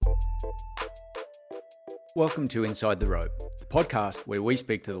Welcome to Inside the Rope, the podcast where we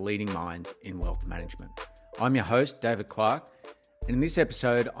speak to the leading minds in wealth management. I'm your host, David Clark, and in this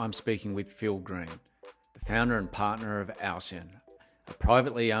episode, I'm speaking with Phil Green, the founder and partner of Alcyon, a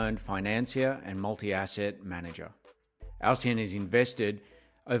privately owned financier and multi-asset manager. Alcyon has invested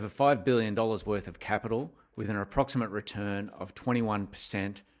over $5 billion worth of capital with an approximate return of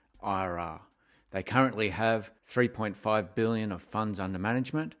 21% IRR. They currently have $3.5 billion of funds under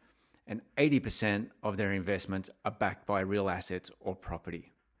management, and 80% of their investments are backed by real assets or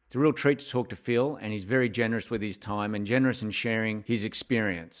property. It's a real treat to talk to Phil, and he's very generous with his time and generous in sharing his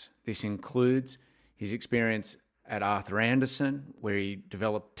experience. This includes his experience at Arthur Andersen, where he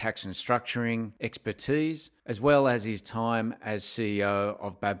developed tax and structuring expertise, as well as his time as CEO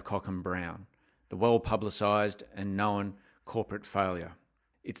of Babcock & Brown, the well-publicised and known corporate failure.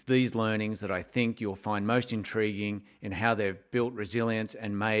 It's these learnings that I think you'll find most intriguing in how they've built resilience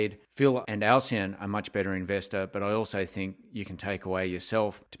and made Phil and Alcyon a much better investor, but I also think you can take away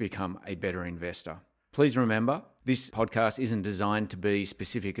yourself to become a better investor. Please remember, this podcast isn't designed to be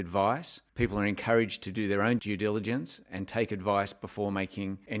specific advice. People are encouraged to do their own due diligence and take advice before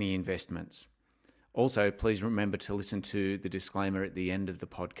making any investments. Also, please remember to listen to the disclaimer at the end of the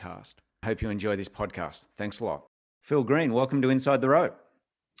podcast. I hope you enjoy this podcast. Thanks a lot. Phil Green, welcome to Inside the Rope.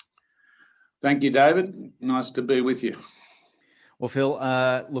 Thank you, David. Nice to be with you. Well, Phil,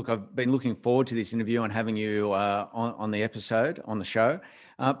 look, I've been looking forward to this interview and having you on the episode, on the show.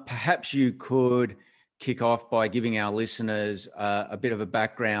 Perhaps you could kick off by giving our listeners a bit of a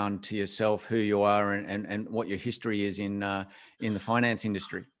background to yourself, who you are, and what your history is in the finance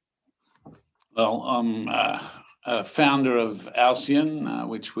industry. Well, I'm a founder of Alcyon,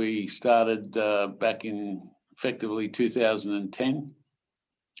 which we started back in effectively 2010.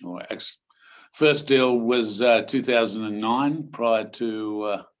 First deal was 2009, prior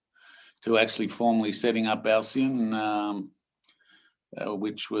to actually formally setting up Alcyon,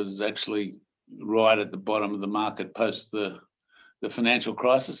 which was actually right at the bottom of the market post the financial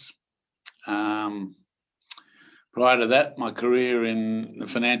crisis. Prior to that, my career in the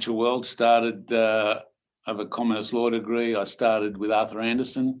financial world started. I have a commerce law degree. I started with Arthur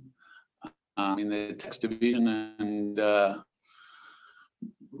Andersen in their tax division, and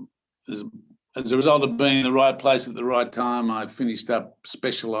as a result of being in the right place at the right time, I finished up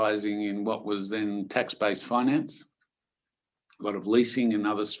specialising in what was then tax-based finance, a lot of leasing and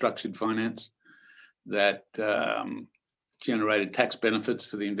other structured finance that generated tax benefits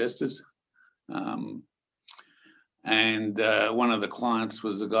for the investors. And one of the clients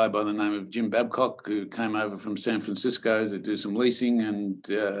was a guy by the name of Jim Babcock, who came over from San Francisco to do some leasing, and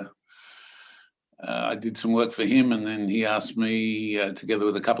I did some work for him, and then he asked me, together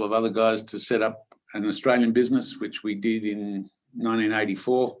with a couple of other guys, to set up an Australian business, which we did in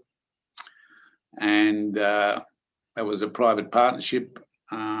 1984. And that was a private partnership,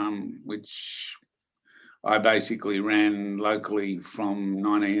 which I basically ran locally from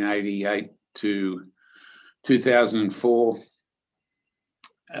 1988 to 2004.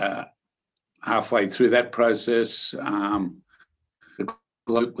 Halfway through that process, the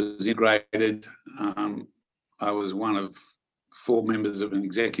group was integrated. I was one of 4 members of an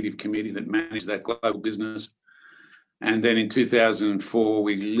executive committee that managed that global business. And then in 2004,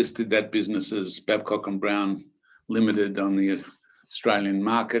 we listed that business as Babcock & Brown Limited on the Australian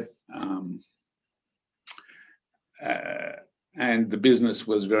market. And the business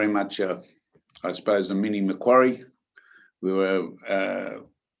was very much, I suppose, a mini Macquarie. We were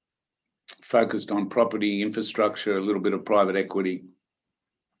focused on property, infrastructure, a little bit of private equity.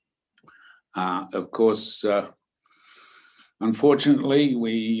 Of course, unfortunately,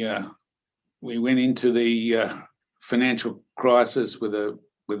 we went into the financial crisis with a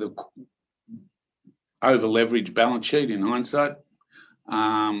over-leveraged balance sheet. In hindsight,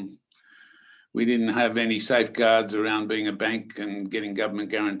 we didn't have any safeguards around being a bank and getting government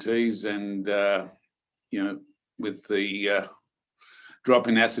guarantees, and with the drop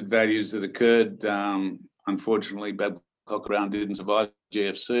in asset values that occurred, unfortunately, Babcock & Brown didn't survive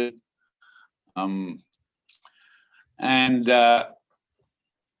GFC. And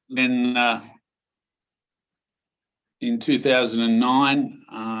then in 2009,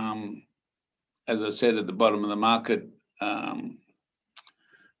 as I said, at the bottom of the market,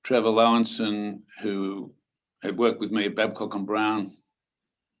 Trevor Lowenson, who had worked with me at Babcock & Brown,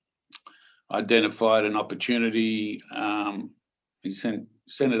 identified an opportunity. He sent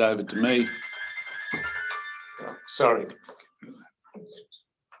it over to me. Sorry.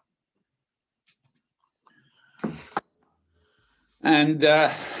 And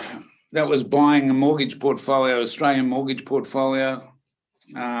that was buying a mortgage portfolio, Australian mortgage portfolio.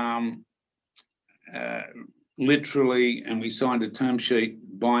 literally, and we signed a term sheet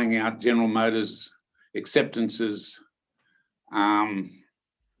buying out General Motors Acceptance's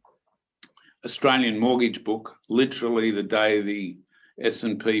Australian mortgage book, literally the day the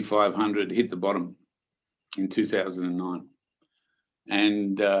S&P 500 hit the bottom in 2009.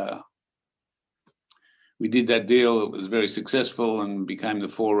 And we did that deal. It was very successful and became the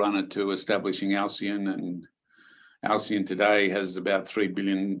forerunner to establishing Alcyon. And Alcyon today has about a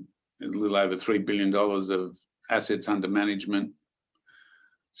little over $3 billion of assets under management,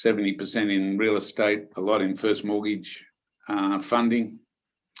 70% in real estate, a lot in first mortgage funding,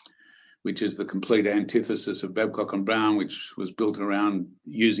 which is the complete antithesis of Babcock & Brown, which was built around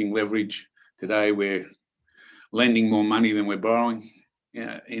using leverage. Today, we're lending more money than we're borrowing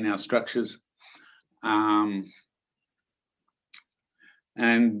in our structures.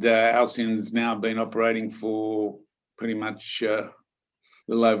 Alcyon's now been operating for pretty much a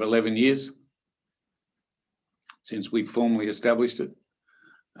little over 11 years since we formally established it.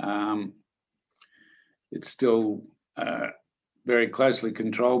 It's still very closely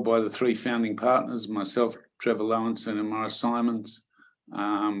controlled by the three founding partners, myself, Trevor Lowenson and Morris Simons.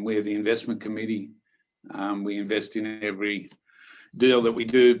 We're the investment committee. We invest in every deal that we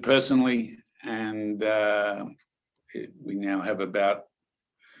do personally, and we now have about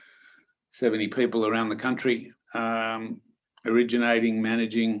 70 people around the country originating,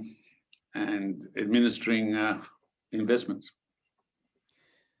 managing, and administering investments.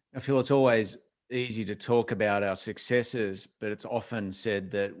 I feel it's always easy to talk about our successes, but it's often said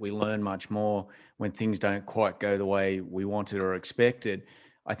that we learn much more when things don't quite go the way we wanted or expected.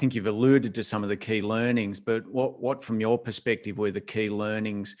 I think you've alluded to some of the key learnings, but what from your perspective were the key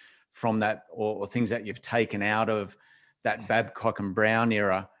learnings from that, or things that you've taken out of that Babcock & Brown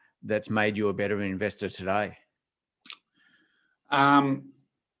era that's made you a better investor today?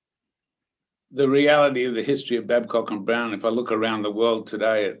 The reality of the history of Babcock & Brown, if I look around the world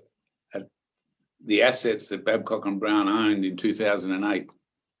today at the assets that Babcock & Brown owned in 2008,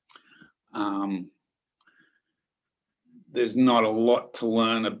 there's not a lot to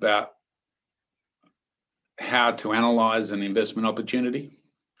learn about how to analyze an investment opportunity.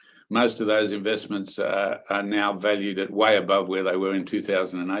 Most of those investments are now valued at way above where they were in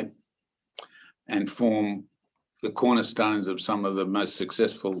 2008 and form the cornerstones of some of the most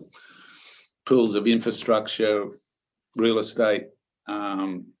successful pools of infrastructure, real estate.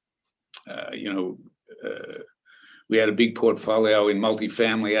 We had a big portfolio in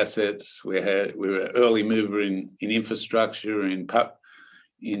multifamily assets. We were an early mover in infrastructure, in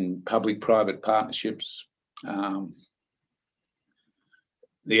public-private partnerships. The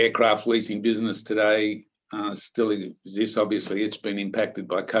aircraft leasing business today still exists. Obviously, it's been impacted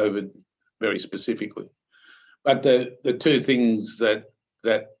by COVID very specifically. But the two things that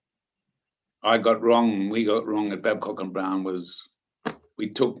I got wrong and we got wrong at Babcock & Brown was we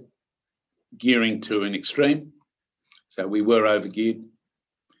took gearing to an extreme. So we were overgeared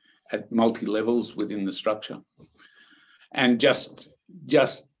at multi-levels within the structure. And just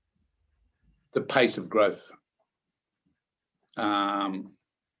the pace of growth. And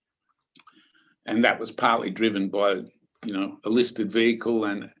that was partly driven by, a listed vehicle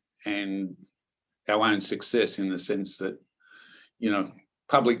and our own success, in the sense that,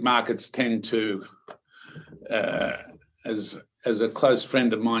 public markets tend to, as a close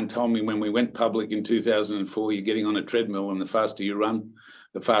friend of mine told me when we went public in 2004, you're getting on a treadmill, and the faster you run,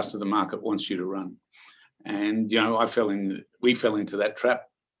 the faster the market wants you to run. And, we fell into that trap.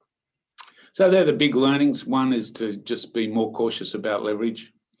 So they're the big learnings. One is to just be more cautious about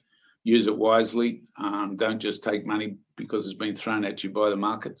leverage, use it wisely. Don't just take money because it's been thrown at you by the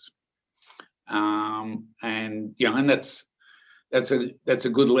markets. And that's a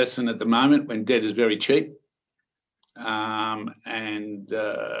good lesson at the moment when debt is very cheap.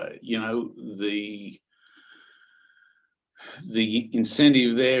 The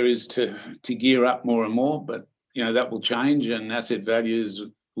incentive there is to gear up more and more, but that will change, and asset values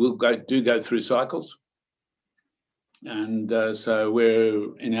will go through cycles. And so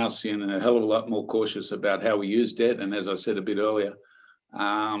we're in Alcyon a hell of a lot more cautious about how we use debt. And as I said a bit earlier,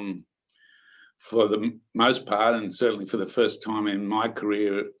 for the most part, and certainly for the first time in my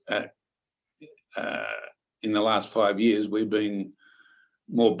career in the last 5 years, we've been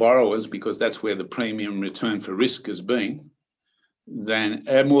more borrowers, because that's where the premium return for risk has been, than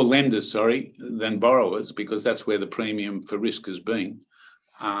more lenders, than borrowers, because that's where the premium for risk has been.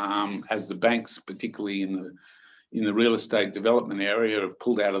 As the banks, particularly in the real estate development area, have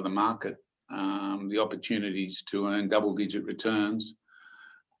pulled out of the market, the opportunities to earn double-digit returns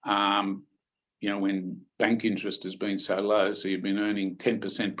when bank interest has been so low, so you've been earning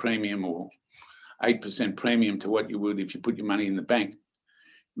 10% premium or 8% premium to what you would if you put your money in the bank,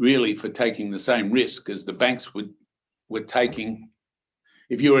 really for taking the same risk as the banks were taking.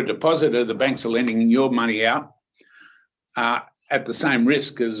 If you're a depositor, the banks are lending your money out at the same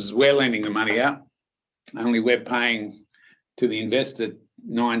risk as we're lending the money out, only we're paying to the investor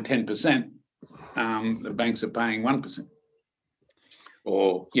 9-10%. The banks are paying 1%.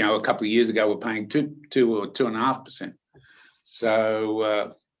 Or, a couple of years ago, we're paying 2 or 2.5%.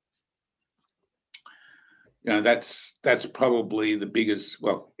 So, that's probably the biggest.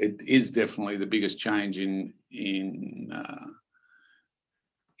 Well, it is definitely the biggest change in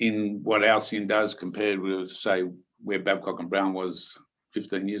what Alcion does compared with, say, where Babcock and Brown was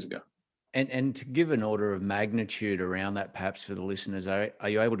 15 years ago. And to give an order of magnitude around that, perhaps for the listeners, are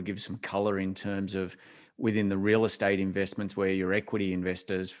you able to give some color in terms of within the real estate investments where you're equity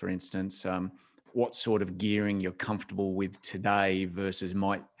investors, for instance, what sort of gearing you're comfortable with today versus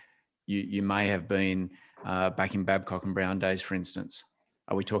you may have been back in Babcock and Brown days, for instance?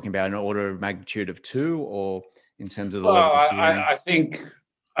 Are we talking about an order of magnitude of 2, or in terms of the level of gearing?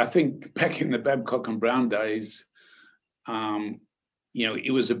 I think back in the Babcock and Brown days,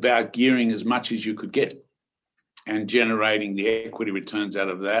 it was about gearing as much as you could get and generating the equity returns out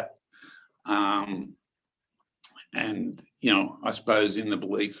of that. And, I suppose in the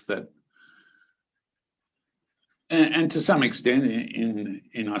belief that, and to some extent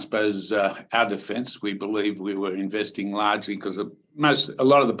in I suppose, our defence, we believe we were investing largely because a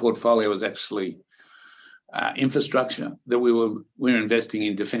lot of the portfolio was actually infrastructure, that we're investing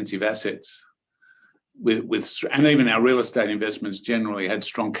in defensive assets and even our real estate investments generally had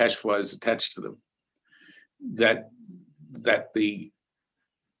strong cash flows attached to them.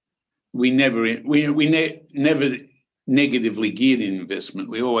 We never negatively geared in investment.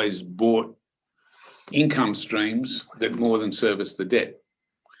 We always bought income streams that more than serviced the debt,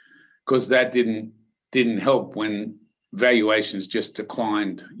 because that didn't help when valuations just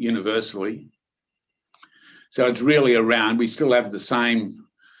declined universally. So it's really around, we still have the same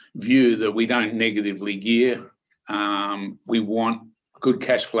view that we don't negatively gear. We want good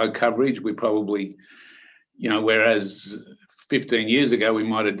cash flow coverage. We probably, whereas 15 years ago, we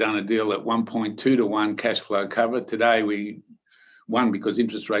might have done a deal at 1.2 to 1 cash flow cover. Today, because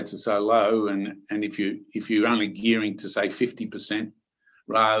interest rates are so low, and if you're only gearing to, say, 50%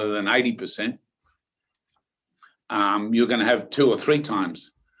 rather than 80%, you're going to have 2 or 3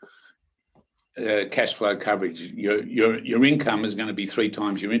 times cash flow coverage. Your income is going to be 3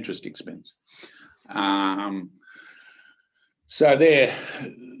 times your interest expense. So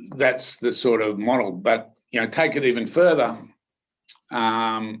that's the sort of model. But take it even further.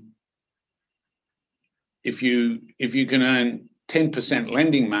 If you can earn 10%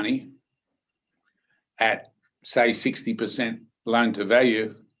 lending money at, say, 60% loan to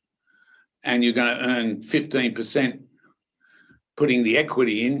value, and you're going to earn 15% putting the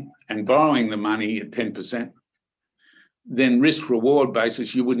equity in and borrowing the money at 10%, then risk reward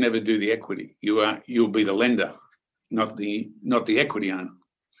basis, you would never do the equity. You'll be the lender, not the equity owner.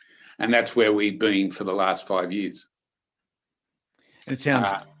 And that's where we've been for the last 5 years. It sounds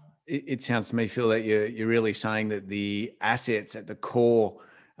to me, Phil, that you're really saying that the assets at the core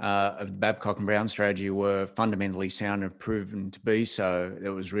of the Babcock and Brown strategy were fundamentally sound and have proven to be so.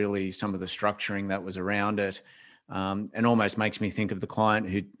 There was really some of the structuring that was around it, and almost makes me think of the client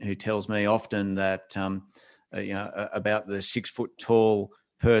who tells me often that about the 6 foot tall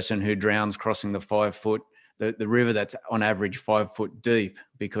person who drowns crossing the 5 foot. The river that's on average 5 foot deep,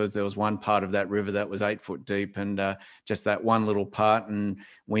 because there was one part of that river that was 8 foot deep, and just that one little part. And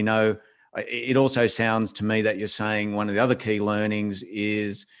we know it also sounds to me that you're saying one of the other key learnings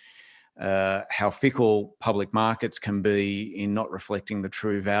is how fickle public markets can be in not reflecting the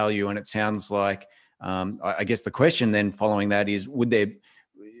true value. And it sounds like, I guess the question then following that is, would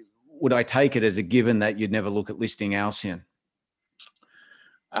I take it as a given that you'd never look at listing Alcion?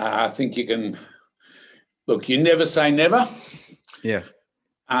 I think you can. Look, you never say never. Yeah.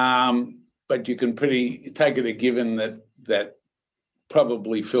 But you can take it a given that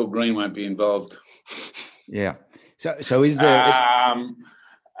probably Phil Green won't be involved. Yeah. So is there?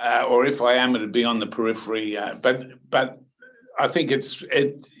 Or if I am, it'd be on the periphery. But I think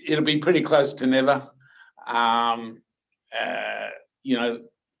it'll be pretty close to never.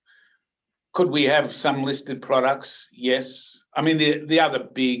 Could we have some listed products? Yes. I mean, the other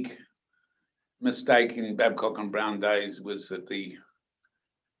big mistake in Babcock and Brown days was that the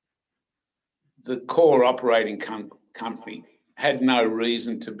core operating company had no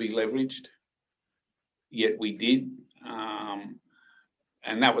reason to be leveraged, yet we did.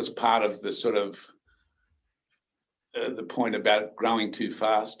 that was part of the sort of the point about growing too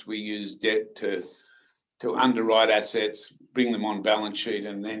fast. We used debt to underwrite assets, bring them on balance sheet,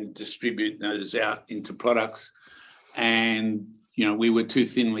 and then distribute those out into products. And we were too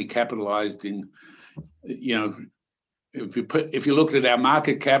thinly capitalized in, if you looked at our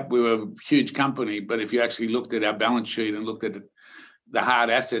market cap, we were a huge company, but if you actually looked at our balance sheet and looked at the hard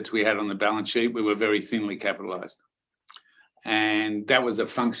assets we had on the balance sheet, we were very thinly capitalized. And that was a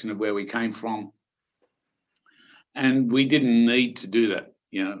function of where we came from. And we didn't need to do that,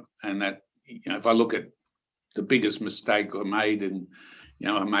 and that, if I look at the biggest mistake I made, and,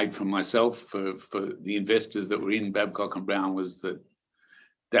 I made for myself, for the investors that were in Babcock & Brown, was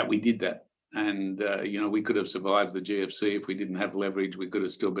that we did that. And, we could have survived the GFC if we didn't have leverage. We could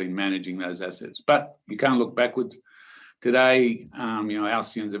have still been managing those assets. But you can't look backwards. Today,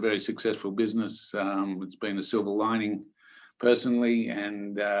 Alcyon's a very successful business. It's been a silver lining personally.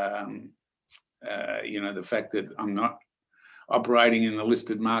 And, the fact that I'm not operating in the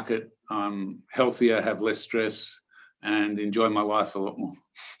listed market, I'm healthier, have less stress, and enjoy my life a lot more.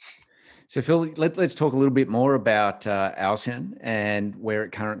 So Phil, let's talk a little bit more about Alcyon and where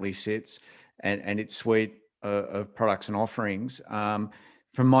it currently sits and its suite of products and offerings. From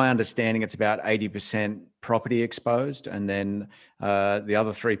my understanding, it's about 80% property exposed, and then the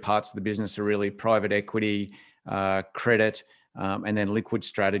other three parts of the business are really private equity, credit, and then liquid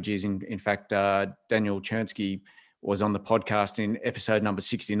strategies. In fact, Daniel Chernsky was on the podcast in episode number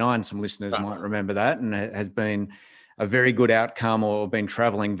 69. Some listeners might remember that, and it has been a very good outcome, or been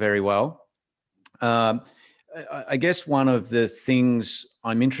traveling very well. I guess one of the things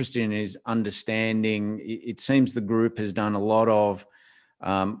I'm interested in is understanding, it seems the group has done a lot of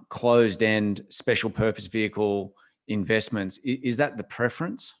closed-end special purpose vehicle investments. Is that the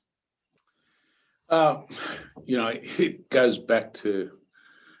preference? It goes back to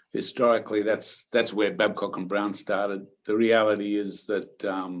historically, that's where Babcock & Brown started. The reality is that,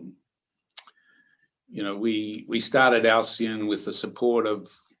 we started Alcyon with the support of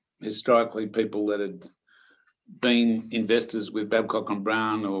historically people that had been investors with Babcock &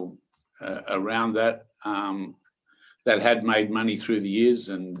 Brown or around that, that had made money through the years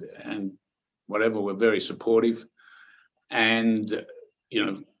and whatever, were very supportive. And,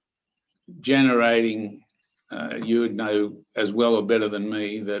 generating, you would know as well or better than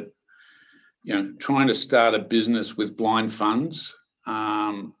me that, trying to start a business with blind funds,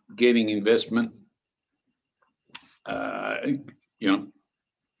 getting investment,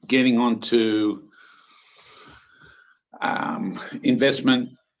 getting onto investment,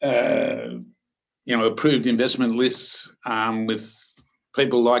 approved investment lists with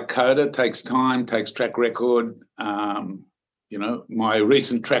people like Coda takes time, takes track record. My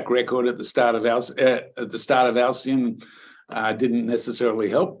recent track record at the start of Alcyon didn't necessarily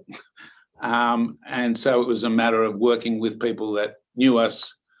help, and so it was a matter of working with people that knew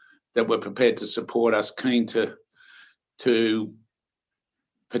us, that were prepared to support us, keen to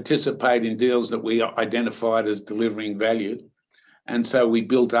participate in deals that we identified as delivering value. And so we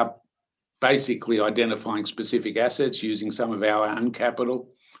built up basically identifying specific assets, using some of our own capital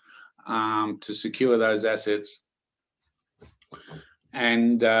to secure those assets.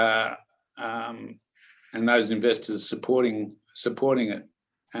 And those investors supporting it,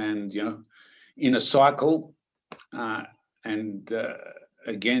 and in a cycle, again,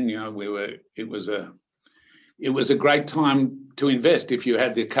 it was a great time to invest if you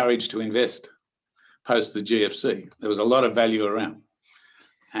had the courage to invest post the GFC. There was a lot of value around,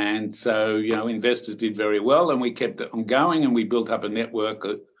 and so investors did very well, and we kept it on going, and we built up a network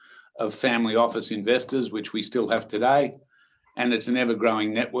of family office investors, which we still have today. And it's an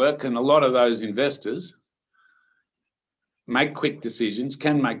ever-growing network. And a lot of those investors can make quick decisions,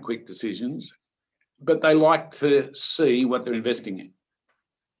 but they like to see what they're investing in.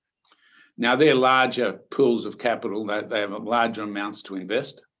 Now, they're larger pools of capital. They have larger amounts to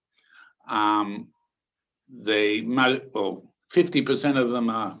invest. 50% of them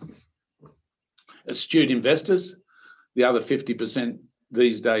are astute investors. The other 50%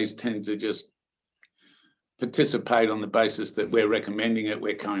 these days tend to just participate on the basis that we're recommending it,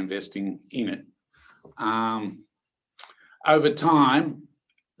 we're co-investing in it. Over time,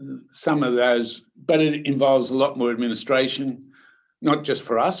 some of those, but it involves a lot more administration, not just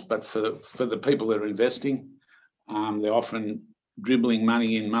for us, but for the people that are investing. They're often dribbling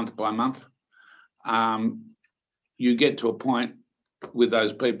money in month by month. You get to a point with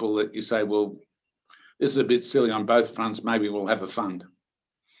those people that you say, well, this is a bit silly on both fronts, maybe we'll have a fund.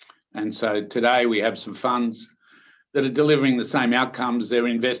 And so today we have some funds that are delivering the same outcomes. They're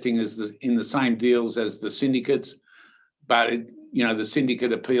investing in the same deals as the syndicates, but the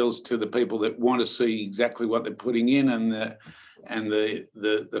syndicate appeals to the people that want to see exactly what they're putting in, and the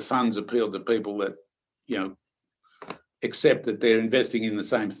funds appeal to people that, accept that they're investing in the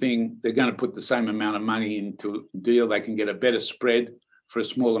same thing. They're going to put the same amount of money into a deal. They can get a better spread for a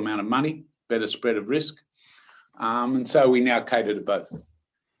small amount of money, better spread of risk. And so we now cater to both.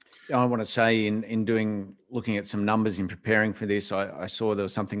 I want to say looking at some numbers in preparing for this, I saw there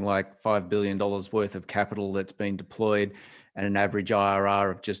was something like $5 billion worth of capital that's been deployed at an average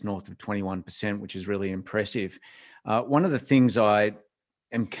IRR of just north of 21%, which is really impressive. One of the things I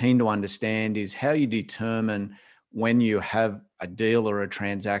am keen to understand is how you determine when you have a deal or a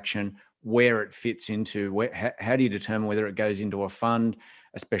transaction, where it fits into. How do you determine whether it goes into a fund,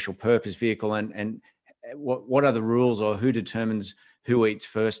 a special purpose vehicle, and what are the rules, or who determines who eats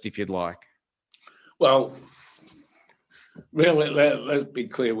first, if you'd like? Well, really, let's be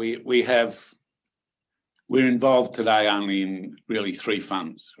clear. We're involved today only in really 3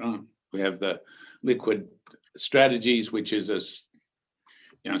 funds, right? We have the Liquid Strategies, which is a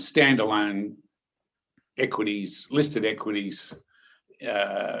standalone listed equities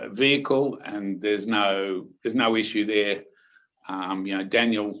vehicle, and there's no issue there.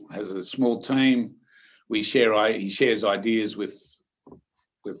 Daniel has a small team. He shares ideas with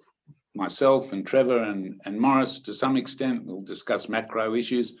myself and Trevor and Morris to some extent. We'll discuss macro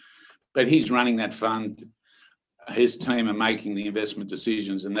issues, but he's running that fund. His team are making the investment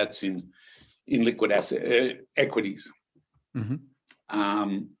decisions, and that's in liquid asset equities. Mm-hmm.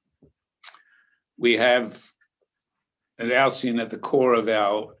 We have at Alcyon, at the core of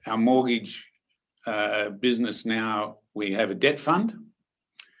our mortgage business now, we have a debt fund,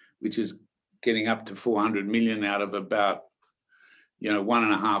 which is getting up to 400 million out of about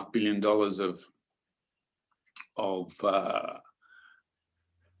 $1.5 billion close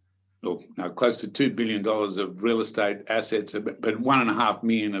to $2 billion of real estate assets, but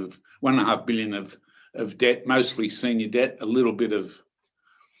 1.5 billion of debt, mostly senior debt, a little bit of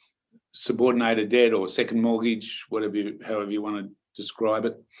subordinated debt or second mortgage, however you want to describe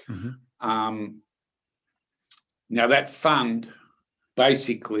it. Mm-hmm. Now that fund,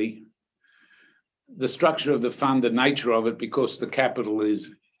 basically, the structure of the fund, the nature of it, because the capital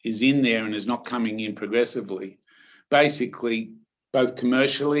is in there and is not coming in progressively, basically, both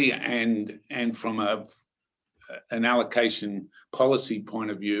commercially and from an allocation policy point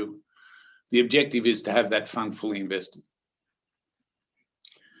of view, the objective is to have that fund fully invested.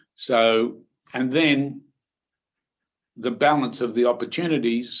 So, and then the balance of the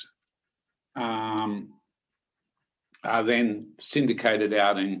opportunities are then syndicated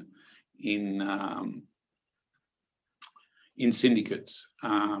out in syndicates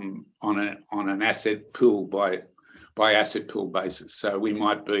on an asset pool by asset pool basis. So we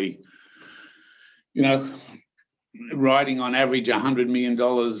might be, writing on average $100 million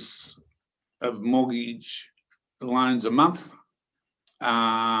of mortgage loans a month.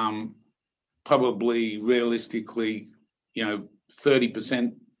 Probably realistically,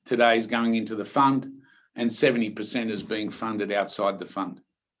 30% today is going into the fund and 70% is being funded outside the fund.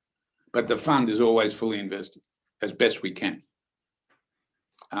 But the fund is always fully invested as best we can.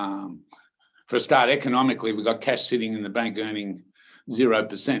 For a start, economically, we've got cash sitting in the bank earning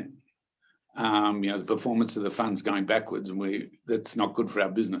 0%. The performance of the fund's going backwards, and that's not good for our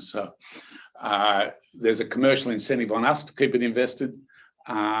business. So there's a commercial incentive on us to keep it invested,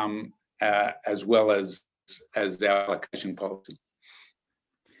 as well as our allocation policy.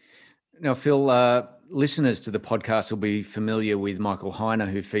 Now, Phil, listeners to the podcast will be familiar with Michael Heine,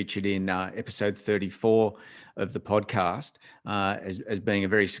 who featured in episode 34 of the podcast as being a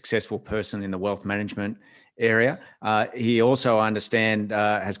very successful person in the wealth management area. He also, I understand,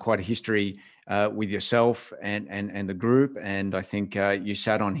 has quite a history with yourself and the group. And I think you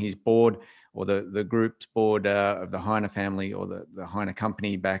sat on his board, or the group's board of the Heine family, or the Heine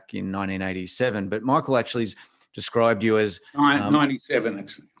company back in 1987. But Michael actually has described you as 97,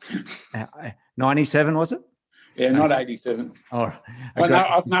 actually. 97, was it? Yeah, not 87. Oh,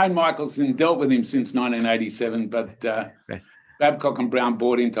 I've known Michael and dealt with him since 1987, but Babcock and Brown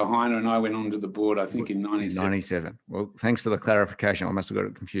bought into Heine, and I went onto the board, I think, in 97. 97. Well, thanks for the clarification. I must have got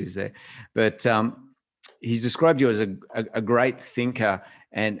it confused there. But he's described you as a great thinker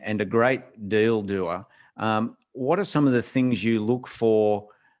and a great deal doer. What are some of the things you look for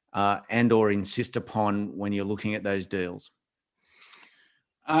and or insist upon when you're looking at those deals?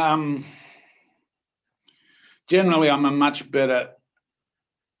 Generally, I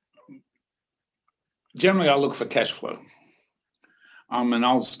look for cash flow. I'm an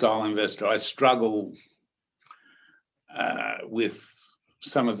old style investor. I struggle with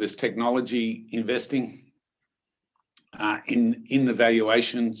some of this technology investing. in the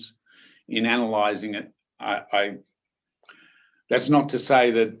valuations, in analysing it. That's not to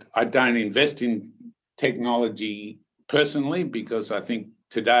say that I don't invest in technology personally, because I think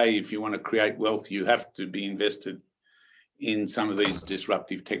today, if you want to create wealth, you have to be invested in some of these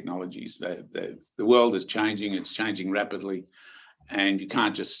disruptive technologies. The world is changing, it's changing rapidly, and you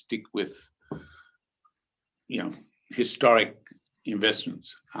can't just stick with, historic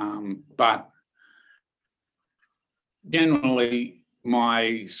investments. But generally,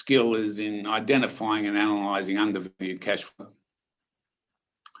 my skill is in identifying and analysing undervalued cash flow,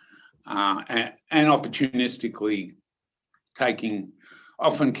 and opportunistically taking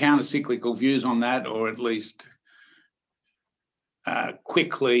often counter-cyclical views on that, or at least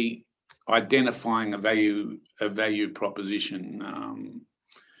quickly identifying a value proposition.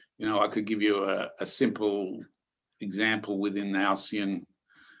 I could give you a simple example within the Halcyon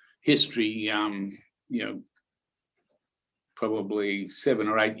history. Probably 7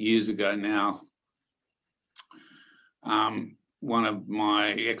 or 8 years ago now, one of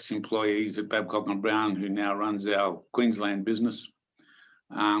my ex-employees at Babcock & Brown, who now runs our Queensland business,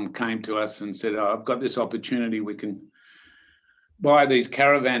 came to us and said, I've got this opportunity. We can buy these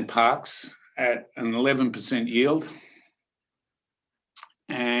caravan parks at an 11% yield,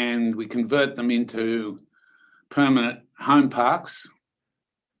 and we convert them into permanent home parks,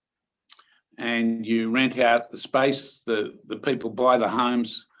 and you rent out the space. The people buy the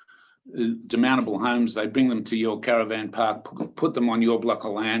homes, demountable homes. They bring them to your caravan park, put them on your block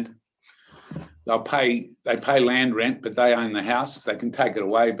of land. They pay land rent, but they own the house. They can take it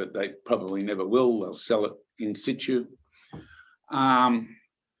away, but they probably never will. They'll sell it in situ. And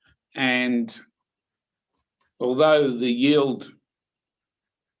although the yield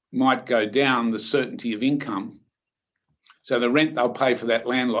might go down, the certainty of income, so the rent they'll pay for that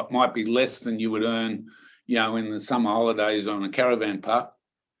land lot might be less than you would earn, in the summer holidays on a caravan park.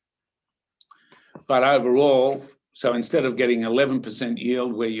 But overall, so instead of getting 11%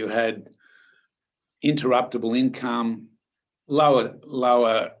 yield where you had interruptible income,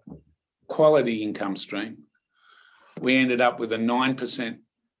 lower quality income stream, we ended up with a 9%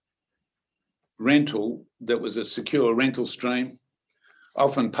 rental that was a secure rental stream,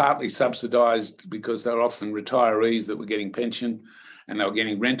 often partly subsidised because they were often retirees that were getting pension and they were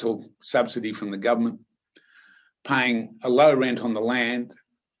getting rental subsidy from the government, paying a low rent on the land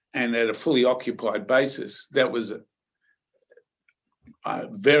and at a fully occupied basis. That was a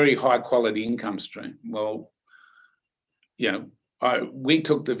very high quality income stream. Well, we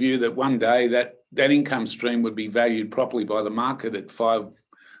took the view that one day that income stream would be valued properly by the market at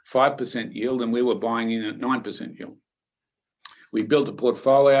 5% yield, and we were buying in at 9% yield. We built a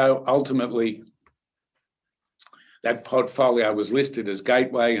portfolio. Ultimately, that portfolio was listed as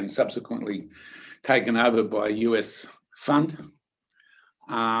Gateway and subsequently taken over by a US fund.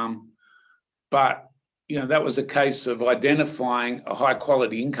 But that was a case of identifying a high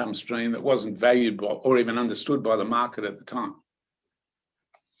quality income stream that wasn't valued by or even understood by the market at the time.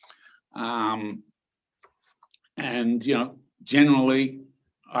 And generally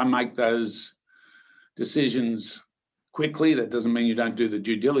I make those decisions quickly. That doesn't mean you don't do the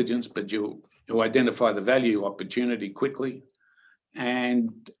due diligence, but you identify the value opportunity quickly, and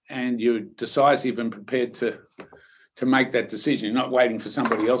you're decisive and prepared to make that decision. You're not waiting for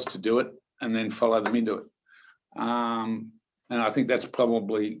somebody else to do it and then follow them into it. And I think that's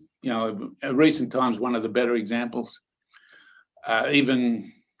probably, in recent times, one of the better examples.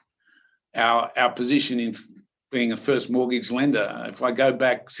 Even our position in being a first mortgage lender, if I go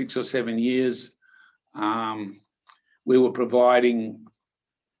back 6 or 7 years, we were providing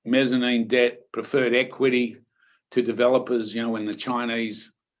mezzanine debt, preferred equity to developers, when the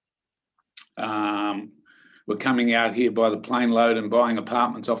Chinese were coming out here by the plane load and buying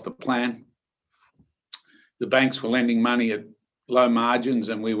apartments off the plan. The banks were lending money at low margins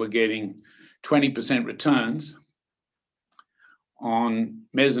and we were getting 20% returns on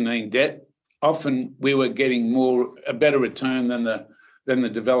mezzanine debt. Often we were getting a better return than the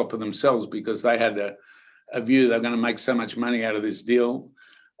developer themselves, because they had a view they were going to make so much money out of this deal.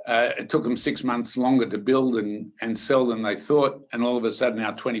 It took them 6 months longer to build and sell than they thought, and all of a sudden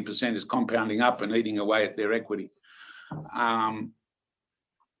our 20% is compounding up and eating away at their equity.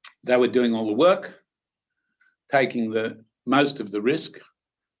 They were doing all the work, taking most of the risk,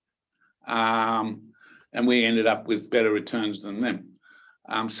 and we ended up with better returns than them.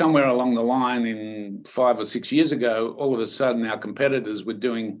 Somewhere along the line, in 5 or 6 years ago, all of a sudden our competitors were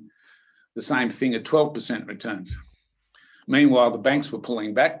doing the same thing at 12% returns. Meanwhile, the banks were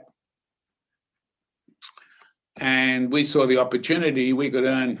pulling back, and we saw the opportunity. We could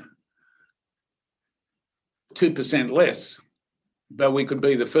earn 2% less, but we could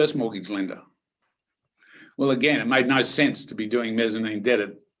be the first mortgage lender. Well, again, it made no sense to be doing mezzanine debt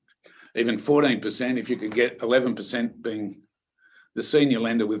at even 14% if you could get 11% being the senior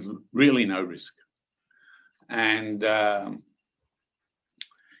lender with really no risk. And,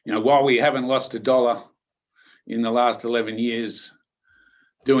 while we haven't lost a dollar in the last 11 years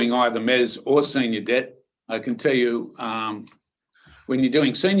doing either mezz or senior debt, I can tell you when you're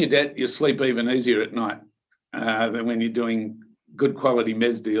doing senior debt, you sleep even easier at night than when you're doing good quality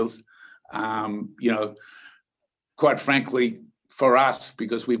mezz deals. Quite frankly, for us,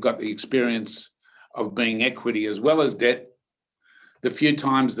 because we've got the experience of being equity as well as debt, the few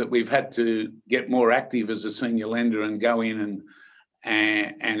times that we've had to get more active as a senior lender and go in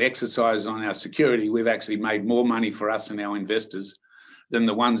and exercise on our security, we've actually made more money for us and our investors than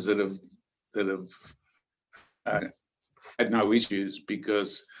the ones that have had no issues,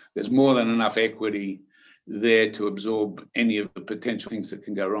 because there's more than enough equity there to absorb any of the potential things that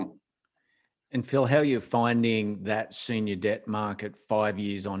can go wrong. And Phil, how are you finding that senior debt market 5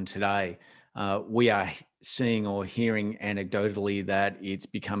 years on today? We are seeing or hearing anecdotally that it's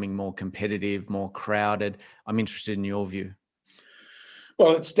becoming more competitive, more crowded. I'm interested in your view.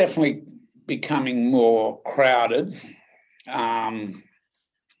 Well, it's definitely becoming more crowded.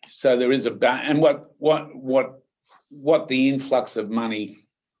 So there is and what the influx of money,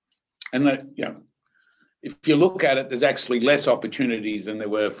 and if you look at it, there's actually less opportunities than there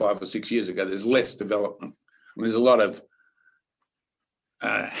were 5 or 6 years ago. There's less development. And there's a lot of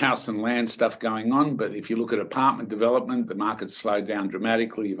house and land stuff going on. But if you look at apartment development, the market's slowed down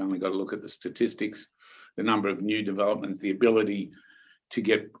dramatically. You've only got to look at the statistics, the number of new developments, the ability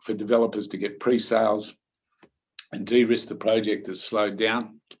for developers to get pre-sales and de-risk the project has slowed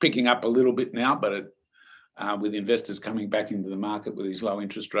down. It's picking up a little bit now, but with investors coming back into the market with these low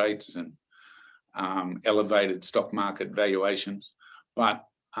interest rates and elevated stock market valuations. But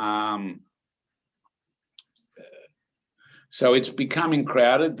so it's becoming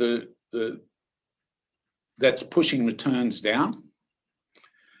crowded. That's pushing returns down.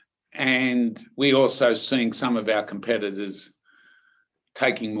 And we're also seeing some of our competitors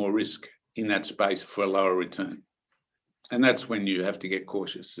taking more risk in that space for a lower return. And that's when you have to get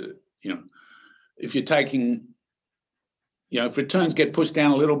cautious. If you're taking, if returns get pushed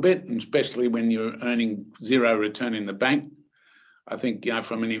down a little bit, and especially when you're earning zero return in the bank, I think,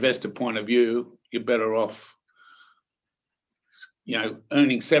 from an investor point of view, you're better off,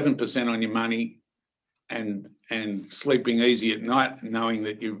 earning 7% on your money and sleeping easy at night, knowing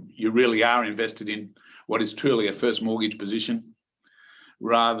that you really are invested in what is truly a first mortgage position,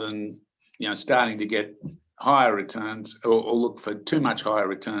 rather than, starting to get higher returns or look for too much higher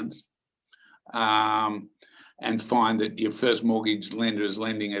returns, and find that your first mortgage lender is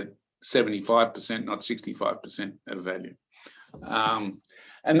lending at 75%, not 65% of value.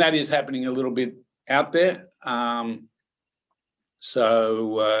 And that is happening a little bit out there.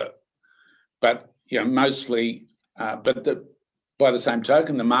 But mostly, by the same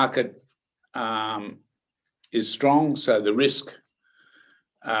token, the market is strong, so the risk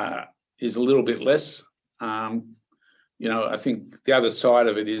is a little bit less. I think the other side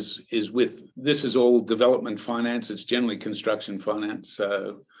of it is this is all development finance. It's generally construction finance.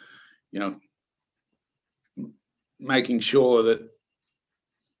 So, making sure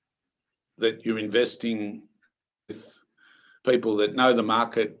that you're investing with people that know the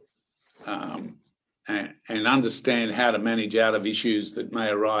market and understand how to manage out of issues that may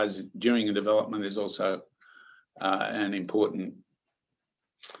arise during a development is also an important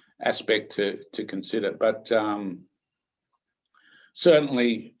aspect to consider. But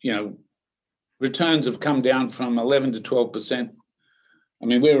certainly, returns have come down from 11 to 12%. I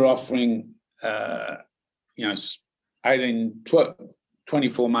mean, we were offering,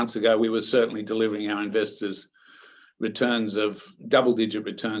 24 months ago, we were certainly delivering our investors returns of double-digit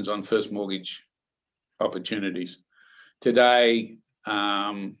returns on first mortgage opportunities. Today,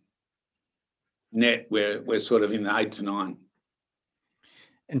 net, we're sort of in the 8 to 9.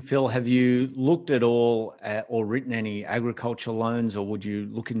 And Phil, have you looked at all at, or written any agriculture loans, or would you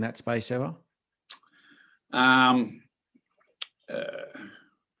look in that space ever?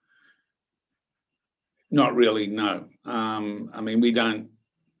 Not really, no. I mean, we don't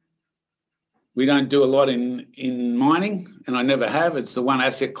do a lot in mining, and I never have. It's the one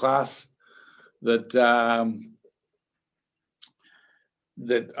asset class that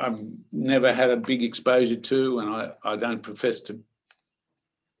I've never had a big exposure to, and I don't profess to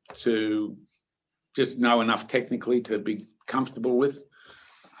just know enough technically to be comfortable with.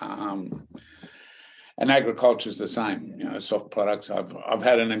 And And agriculture is the same, soft products. I've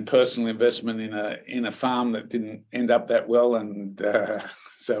had an personal investment in a farm that didn't end up that well, and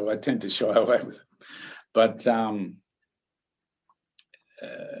so I tend to shy away with it. But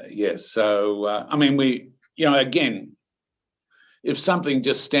again, if something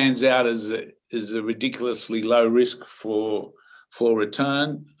just stands out as a ridiculously low risk for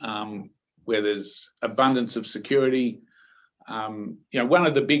return, where there's abundance of security. One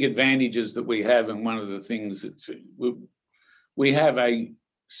of the big advantages that we have, and one of the things that we have a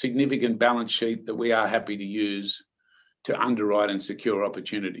significant balance sheet that we are happy to use to underwrite and secure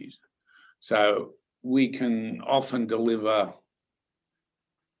opportunities. So we can often deliver,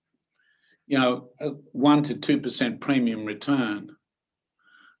 a 1 to 2% premium return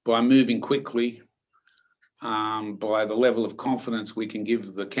by moving quickly, by the level of confidence we can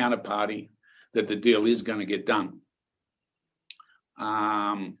give the counterparty that the deal is going to get done,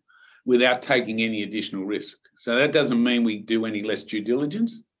 without taking any additional risk. So that doesn't mean we do any less due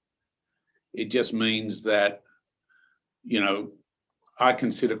diligence. It just means that, I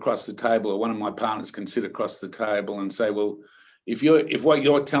can sit across the table, or one of my partners can sit across the table and say, well, if what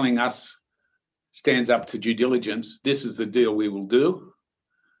you're telling us stands up to due diligence, this is the deal we will do,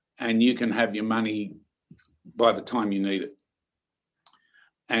 and you can have your money by the time you need it.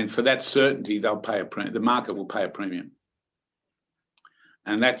 And for that certainty, they'll pay a premium. The market will pay a premium.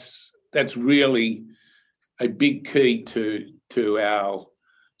 And that's really a big key to our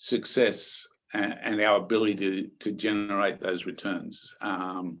success and our ability to generate those returns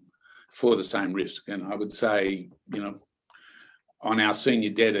for the same risk. And I would say, on our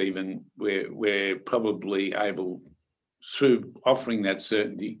senior debt even, we're probably able, through offering that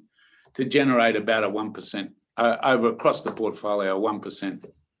certainty, to generate about a 1% over across the portfolio, 1%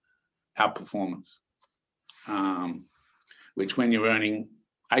 outperformance, which when you're earning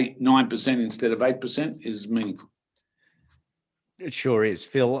 9% instead of 8% is meaningful. It sure is.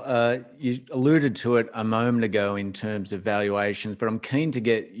 Phil, you alluded to it a moment ago in terms of valuations, but I'm keen to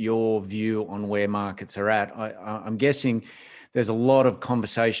get your view on where markets are at. I'm guessing there's a lot of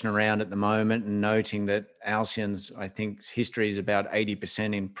conversation around at the moment, and noting that Alcion's, I think, history is about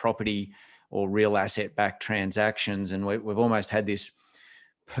 80% in property or real asset-backed transactions. And we've almost had this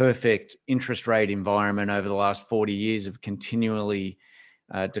perfect interest rate environment over the last 40 years of continually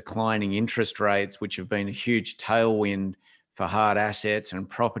declining interest rates, which have been a huge tailwind for hard assets and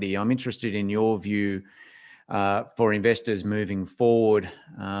property. I'm interested in your view for investors moving forward,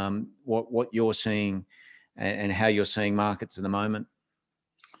 what you're seeing and how you're seeing markets at the moment.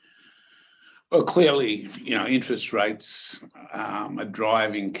 Well, clearly, interest rates are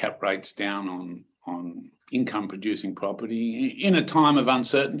driving cap rates down on income-producing property in a time of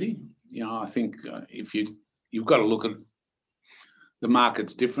uncertainty. I think if you've got to look at the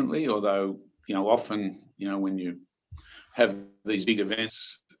markets differently, although often when you have these big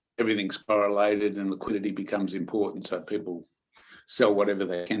events, everything's correlated and liquidity becomes important, so people sell whatever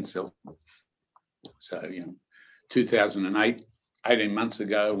they can sell. So 2008. 18 months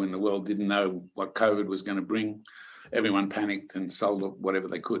ago, when the world didn't know what COVID was going to bring, everyone panicked and sold whatever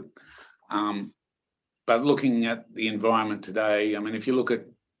they could. But looking at the environment today, if you look at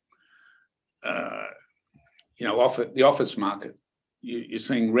the office market, you're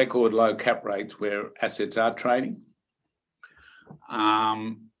seeing record low cap rates where assets are trading.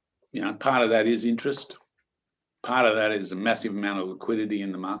 Part of that is interest. Part of that is a massive amount of liquidity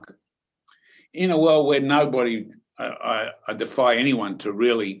in the market. In a world where I defy anyone to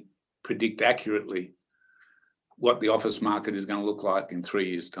really predict accurately what the office market is going to look like in 3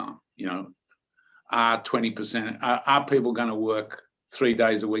 years' time. Are 20%? Are people going to work 3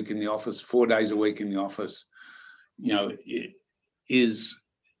 days a week in the office, 4 days a week in the office? Is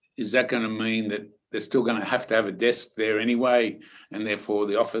that going to mean that they're still going to have a desk there anyway, and therefore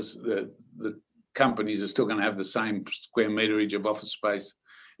the office, the companies are still going to have the same square meterage of office space?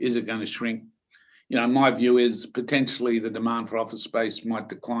 Is it going to shrink? My view is potentially the demand for office space might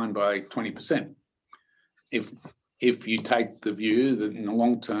decline by 20%. If you take the view that in the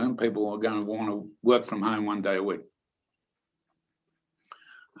long term, people are going to want to work from home 1 day a week.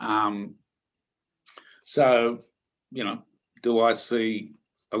 Do I see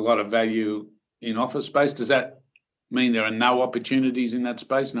a lot of value in office space? Does that mean there are no opportunities in that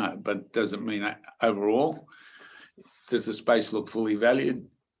space? No, but does it mean that overall, does the space look fully valued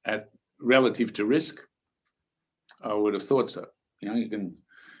at relative to risk? I would have thought so. You can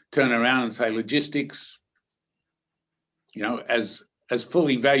turn around and say logistics, as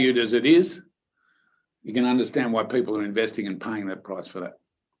fully valued as it is, you can understand why people are investing and paying that price for that.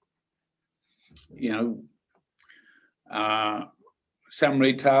 Some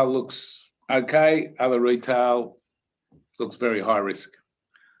retail looks okay. Other retail looks very high risk.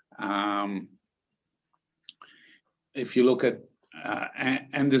 If you look at,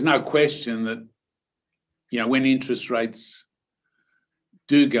 and there's no question that, when interest rates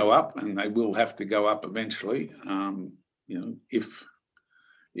do go up, and they will have to go up eventually, if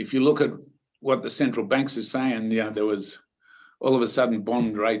you look at what the central banks are saying, there was all of a sudden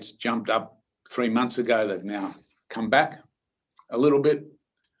bond rates jumped up 3 months ago. They've now come back a little bit.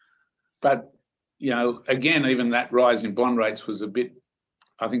 But, again, even that rise in bond rates was a bit,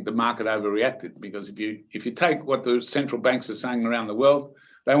 I think the market overreacted, because if you take what the central banks are saying around the world,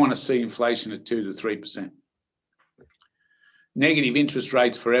 they want to see inflation at 2 to 3%. Negative interest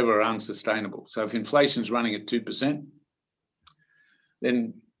rates forever are unsustainable. So if inflation's running at 2%,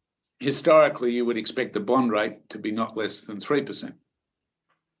 then historically you would expect the bond rate to be not less than 3%.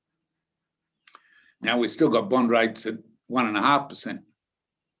 Now we've still got bond rates at 1.5%.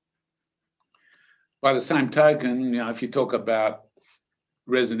 By the same token, if you talk about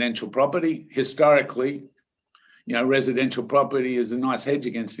residential property, historically, residential property is a nice hedge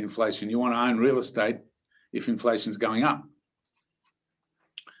against inflation. You want to own real estate if inflation's going up.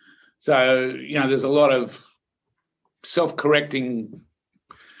 So, there's a lot of self-correcting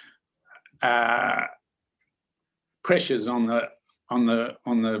pressures on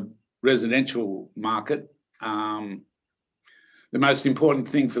the residential market. The most important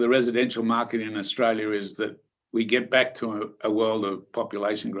thing for the residential market in Australia is that we get back to a world of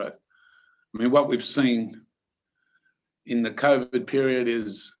population growth. I mean, what we've seen in the COVID period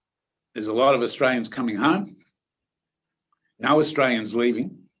is a lot of Australians coming home, no Australians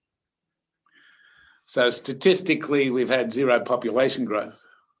leaving. So statistically, we've had zero population growth.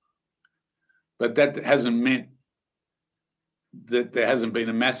 But that hasn't meant that there hasn't been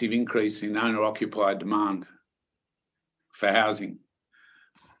a massive increase in owner-occupied demand for housing.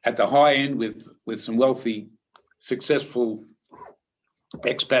 At the high end, with some wealthy, successful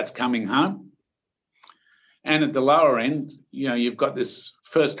expats coming home, and at the lower end, you've got this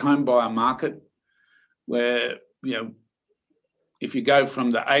first home buyer market where, if you go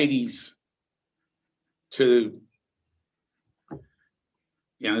from the 80s to,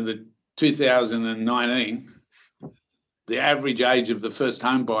 the 2019, the average age of the first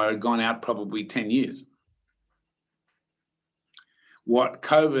home buyer had gone out probably 10 years. What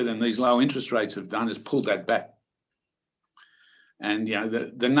COVID and these low interest rates have done is pulled that back. And,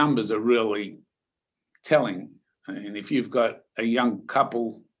 the numbers are really telling. And if you've got a young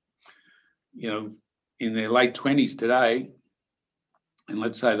couple, in their late 20s today, and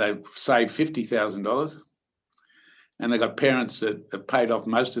let's say they've saved $50,000, and they've got parents that have paid off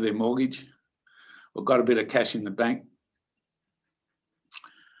most of their mortgage or got a bit of cash in the bank,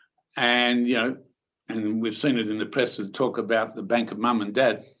 and, and we've seen it in the press to talk about the bank of mum and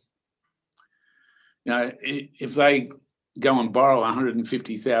dad. If they go and borrow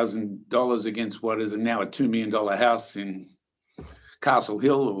 $150,000 against what is now a $2 million house in Castle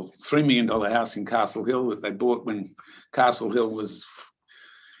Hill, or $3 million house in Castle Hill that they bought when Castle Hill was,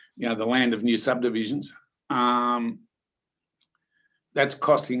 the land of new subdivisions, that's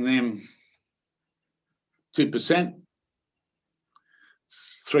costing them 2%,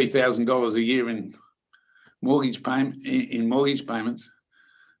 $3,000 a year in mortgage payments.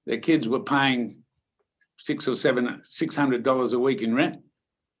 Their kids were paying $600 a week in rent.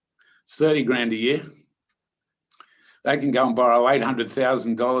 It's $30,000 a year. They can go and borrow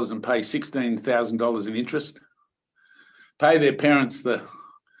 $800,000 and pay $16,000 in interest. Pay their parents the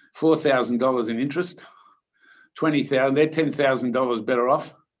 $4,000 in interest, $20,000. They're $10,000 better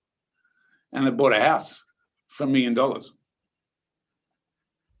off, and they bought a house for $1 million.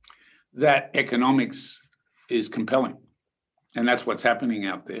 That economics is compelling, and that's what's happening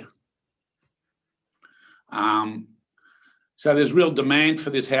out there. So there's real demand for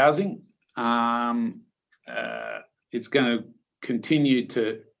this housing. It's going to continue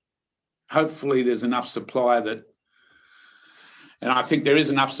to, hopefully there's enough supply and I think there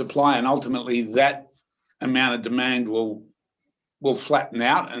is enough supply, and ultimately that amount of demand will flatten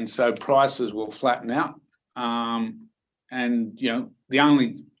out, and so prices will flatten out.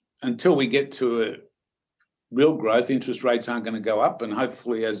 Until we get to a real growth, interest rates aren't going to go up, and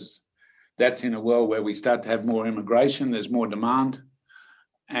hopefully as that's in a world where we start to have more immigration, there's more demand,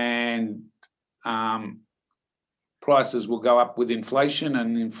 and prices will go up with inflation,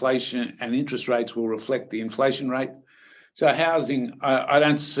 and interest rates will reflect the inflation rate. So housing, I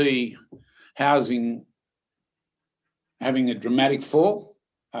don't see housing having a dramatic fall.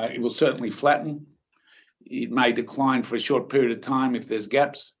 It will certainly flatten. It may decline for a short period of time if there's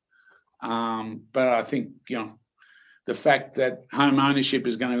gaps. But I think, the fact that home ownership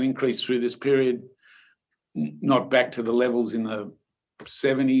is going to increase through this period, not back to the levels in the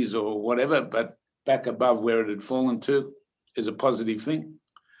 70s or whatever, but back above where it had fallen to, is a positive thing.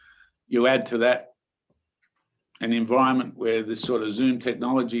 You add to that an environment where this sort of Zoom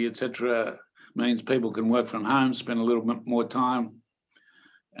technology, etc., means people can work from home, spend a little bit more time,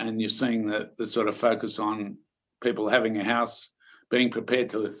 and you're seeing the sort of focus on people having a house, being prepared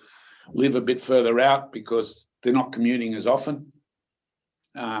to live a bit further out because they're not commuting as often.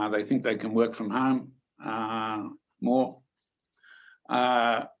 They think they can work from home more.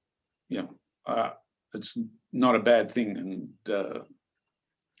 It's not a bad thing,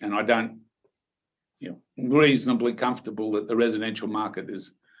 and I don't, I'm reasonably comfortable that the residential market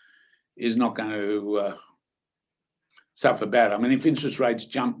is not going to suffer bad. I mean, if interest rates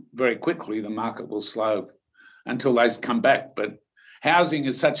jump very quickly, the market will slow until they come back. But housing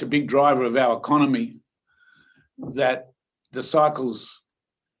is such a big driver of our economy that the cycles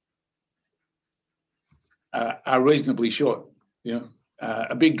are reasonably short.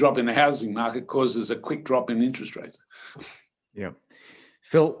 A big drop in the housing market causes a quick drop in interest rates. Yeah.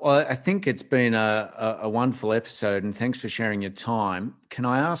 Phil, I think it's been a wonderful episode, and thanks for sharing your time. Can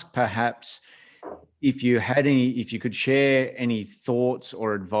I ask perhaps if you could share any thoughts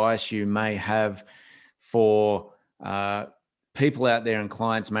or advice you may have for people out there and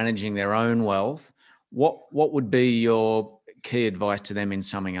clients managing their own wealth? What would be your key advice to them in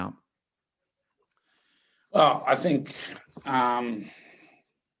summing up? Well, I think,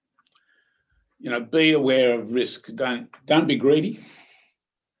 be aware of risk. Don't be greedy.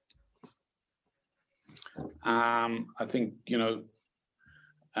 I think,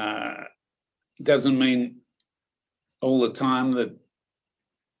 doesn't mean all the time that,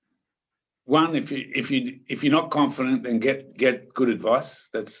 one, if you're not confident, then get good advice.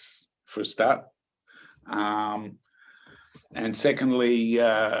 That's for a start. And secondly,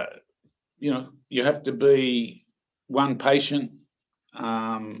 you have to be, one, patient,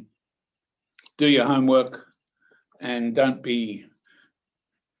 do your homework, and don't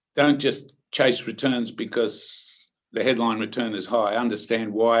just chase returns because the headline return is high.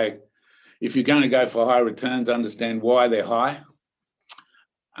 Understand why. If you're going to go for high returns, understand why they're high.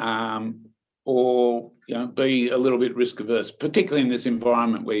 Or be a little bit risk averse, particularly in this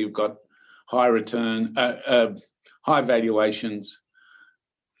environment where you've got high return, high valuations,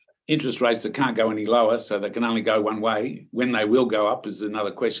 interest rates that can't go any lower, so they can only go one way. When they will go up is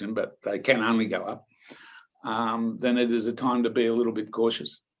another question, but they can only go up. Then it is a time to be a little bit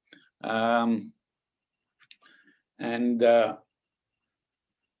cautious. And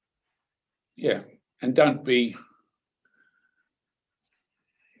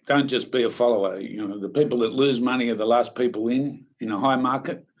don't just be a follower. The people that lose money are the last people in a high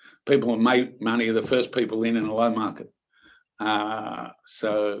market. People who make money are the first people in a low market.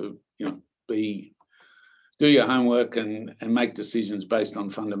 So do your homework and make decisions based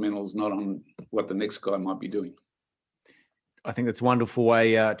on fundamentals, not on what the next guy might be doing. I think that's a wonderful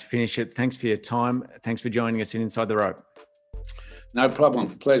way to finish it. Thanks for your time. Thanks for joining us in Inside the Rope. No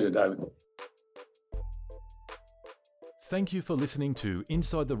problem. Pleasure, David. Thank you for listening to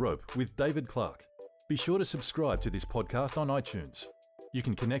Inside the Rope with David Clark. Be sure to subscribe to this podcast on iTunes. You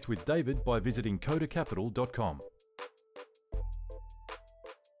can connect with David by visiting codacapital.com.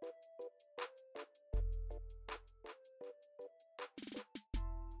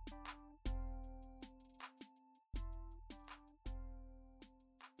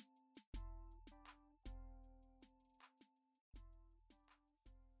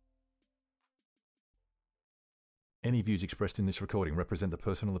 Any views expressed in this recording represent the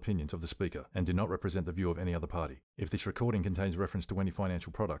personal opinions of the speaker and do not represent the view of any other party. If this recording contains reference to any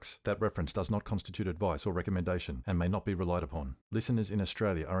financial products, that reference does not constitute advice or recommendation and may not be relied upon. Listeners in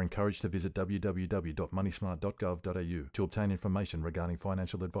Australia are encouraged to visit www.moneysmart.gov.au to obtain information regarding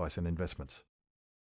financial advice and investments.